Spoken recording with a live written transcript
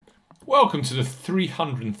Welcome to the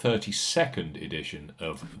 332nd edition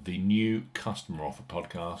of the New Customer Offer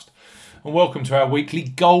podcast, and welcome to our weekly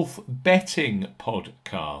golf betting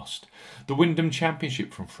podcast. The Wyndham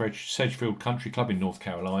Championship from Sedgefield Country Club in North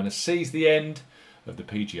Carolina sees the end of the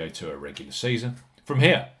PGA Tour regular season. From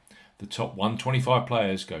here, the top 125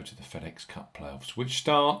 players go to the FedEx Cup playoffs, which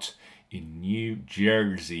start in New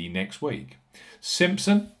Jersey next week.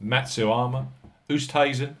 Simpson, Matsuyama,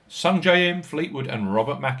 Oosthuizen, Sungjae Im, Fleetwood and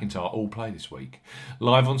Robert McIntyre all play this week.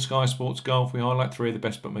 Live on Sky Sports Golf, we highlight three of the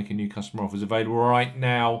best bookmaker new customer offers available right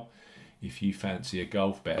now. If you fancy a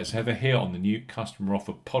golf bet, as ever here on the New Customer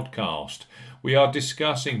Offer podcast, we are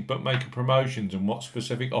discussing bookmaker promotions and what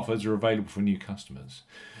specific offers are available for new customers.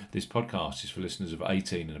 This podcast is for listeners of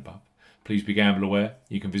 18 and above. Please be gamble aware.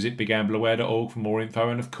 You can visit begambleaware.org for more info,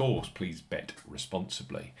 and of course, please bet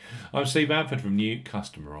responsibly. I'm Steve Bamford from New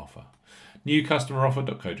Customer Offer.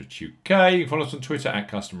 newcustomeroffer.co.uk. You can follow us on Twitter at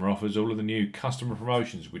Customer Offers. All of the new customer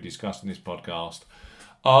promotions we discussed in this podcast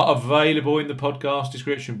are available in the podcast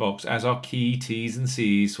description box, as are key T's and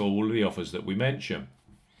C's for all of the offers that we mention.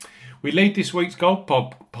 We lead this week's golf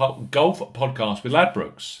podcast with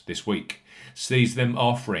Ladbrokes this week. Sees them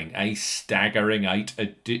offering a staggering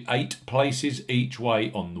eight places each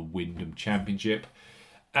way on the Wyndham Championship,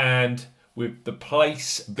 and with the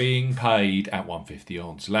place being paid at 150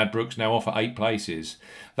 odds. Ladbrokes now offer 8 places.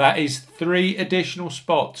 That is 3 additional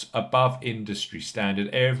spots above industry standard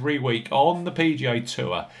every week on the PGA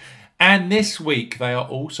Tour. And this week they are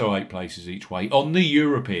also 8 places each way on the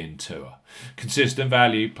European Tour. Consistent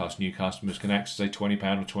value, plus new customers can access a £20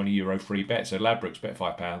 or €20 free bet. So Ladbrokes, bet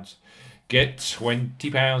 £5. Get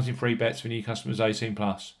 £20 in free bets for new customers 18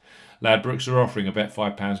 plus. Ladbrokes are offering a bet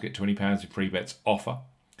 £5, get £20 in free bets offer.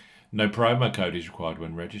 No promo code is required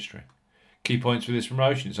when registering. Key points for this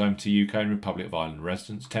promotion is home to UK and Republic of Ireland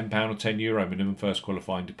residents. £10 or €10 minimum first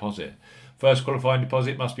qualifying deposit. First qualifying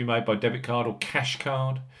deposit must be made by debit card or cash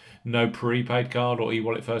card. No prepaid card or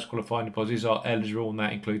e-wallet first qualifying deposits are eligible, and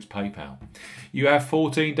that includes PayPal. You have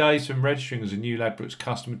 14 days from registering as a new Ladbrokes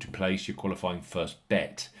customer to place your qualifying first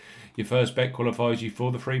bet. Your first bet qualifies you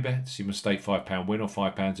for the free bets. You must stake £5 win or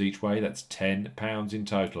 £5 each way. That's £10 in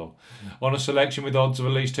total. On a selection with odds of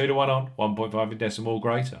at least 2 to 1 on, 1.5 in decimal or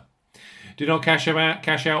greater. Do not cash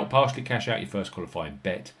out or partially cash out your first qualifying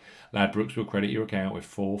bet. Ladbrokes will credit your account with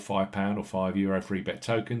 4 £5 or €5 free bet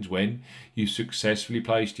tokens when you successfully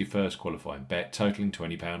placed your first qualifying bet, totaling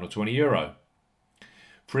 £20 or €20.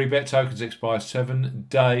 Free bet tokens expire 7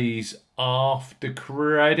 days after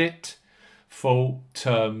credit. Full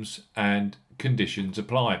terms and conditions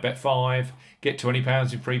apply. Bet 5, get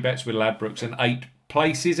 £20 in free bets with Ladbrokes and 8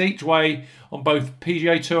 places each way on both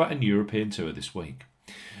PGA Tour and European Tour this week.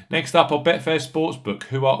 Next up are Betfair Sportsbook,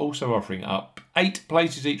 who are also offering up 8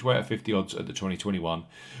 places each way at 50 odds at the 2021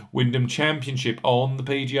 Wyndham Championship on the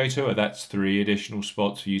PGA Tour. That's 3 additional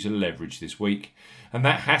spots for you to leverage this week, and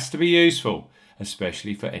that has to be useful,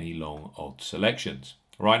 especially for any long odd selections.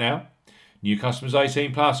 Right now, new customers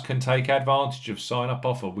 18 plus can take advantage of sign-up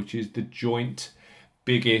offer, which is the joint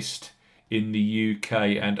biggest in the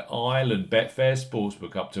UK and Ireland. Betfair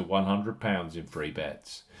Sportsbook up to £100 in free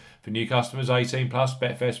bets. For new customers 18 plus,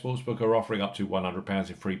 Betfair Sportsbook are offering up to £100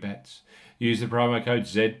 in free bets. Use the promo code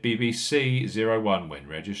ZBBC01 when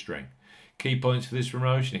registering. Key points for this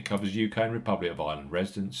promotion: it covers UK and Republic of Ireland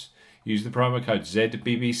residents. Use the promo code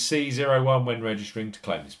ZBBC01 when registering to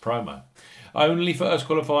claim this promo. Only first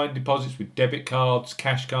qualifying deposits with debit cards,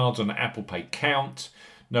 cash cards on Apple Pay count.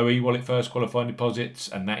 No e-wallet first qualifying deposits,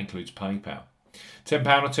 and that includes PayPal.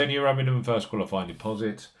 £10 or €10 minimum first qualifying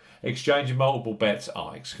deposit. Exchange and multiple bets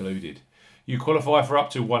are excluded. You qualify for up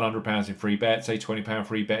to £100 in free bets. A £20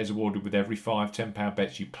 free bet is awarded with every 5 £10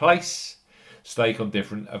 bets you place. Stake on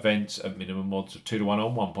different events at minimum odds of 2 to 1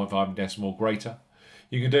 on, 1.5 in decimal or greater.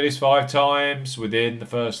 You can do this 5 times within the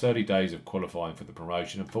first 30 days of qualifying for the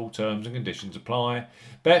promotion, and full terms and conditions apply.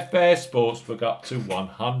 Betfair Sportsbook up to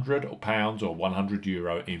 £100 or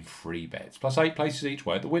 €100 in free bets, plus 8 places each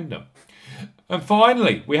way at the Wyndham. And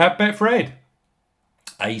finally, we have Betfred,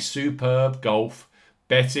 a superb golf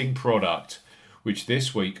betting product, which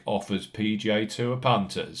this week offers PGA Tour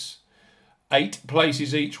punters 8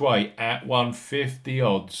 places each way at 150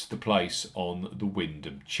 odds to place on the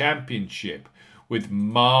Wyndham Championship, with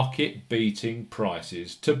market-beating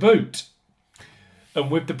prices to boot.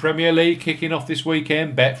 And with the Premier League kicking off this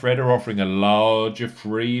weekend, Betfred are offering a larger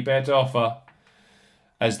free bet offer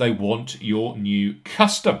as they want your new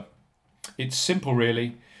custom. It's simple,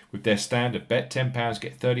 really, with their standard bet £10,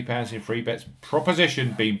 get £30 in free bets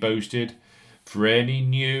proposition being boosted for any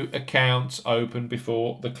new accounts open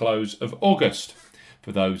before the close of August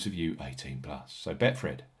for those of you 18 plus. So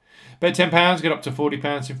Betfred, Bet £10, get up to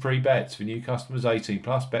 £40 in free bets. For new customers 18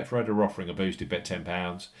 plus, Betfred are offering a boosted bet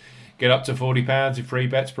 £10. Get up to £40 in free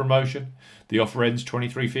bets promotion. The offer ends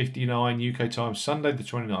 23:59 UK time, Sunday the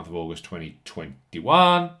 29th of August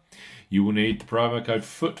 2021. You will need the promo code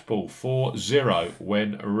FOOTBALL40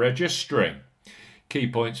 when registering. Key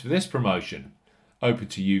points for this promotion. Open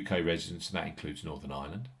to UK residents, and that includes Northern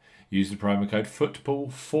Ireland. Use the promo code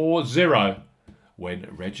FOOTBALL40 when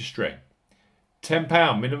registering.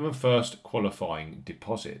 £10 minimum first qualifying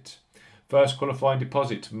deposit. First qualifying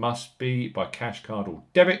deposit must be by cash card or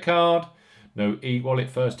debit card. No e-wallet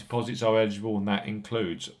first deposits are eligible, and that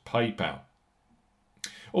includes PayPal.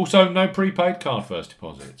 Also, no prepaid card first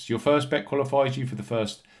deposits. Your first bet qualifies you for the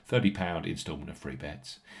first £30 instalment of free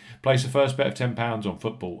bets. Place a first bet of £10 on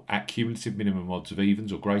football at cumulative minimum odds of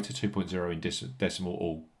evens or greater, 2.0 in decimal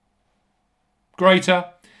or greater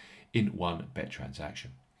in one bet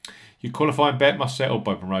transaction. Your qualifying bet must settle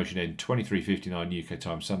by promotion end 23:59 UK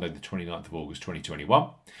time, Sunday the 29th of August 2021.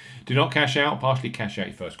 Do not cash out, partially cash out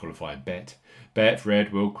your first qualifying bet.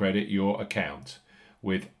 Betfred will credit your account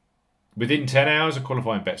within 10 hours of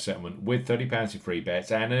qualifying bet settlement with £30 in free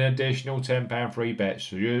bets and an additional £10 free bet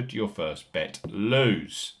should your first bet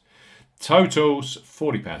lose. Totals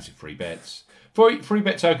 £40 in free bets. Free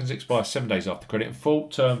bet tokens expire 7 days after credit, and full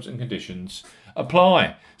terms and conditions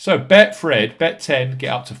apply. So Betfred, bet 10, get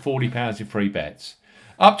up to £40 in free bets.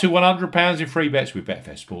 Up to £100 in free bets with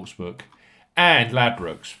Betfair Sportsbook. And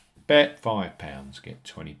Ladbrokes, bet £5, get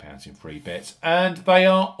 £20 in free bets. And they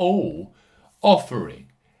are all offering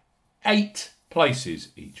 8 places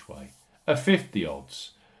each way, a 50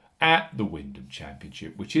 odds at the Wyndham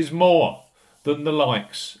Championship, which is more than the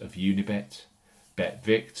likes of Unibet,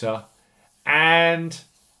 BetVictor, and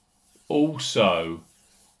also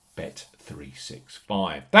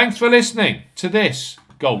Bet365. Thanks for listening to this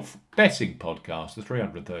golf betting podcast, the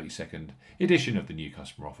 332nd edition of the New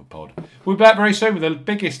Customer Offer Pod. We'll be back very soon with the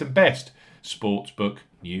biggest and best sportsbook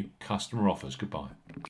new customer offers. Goodbye.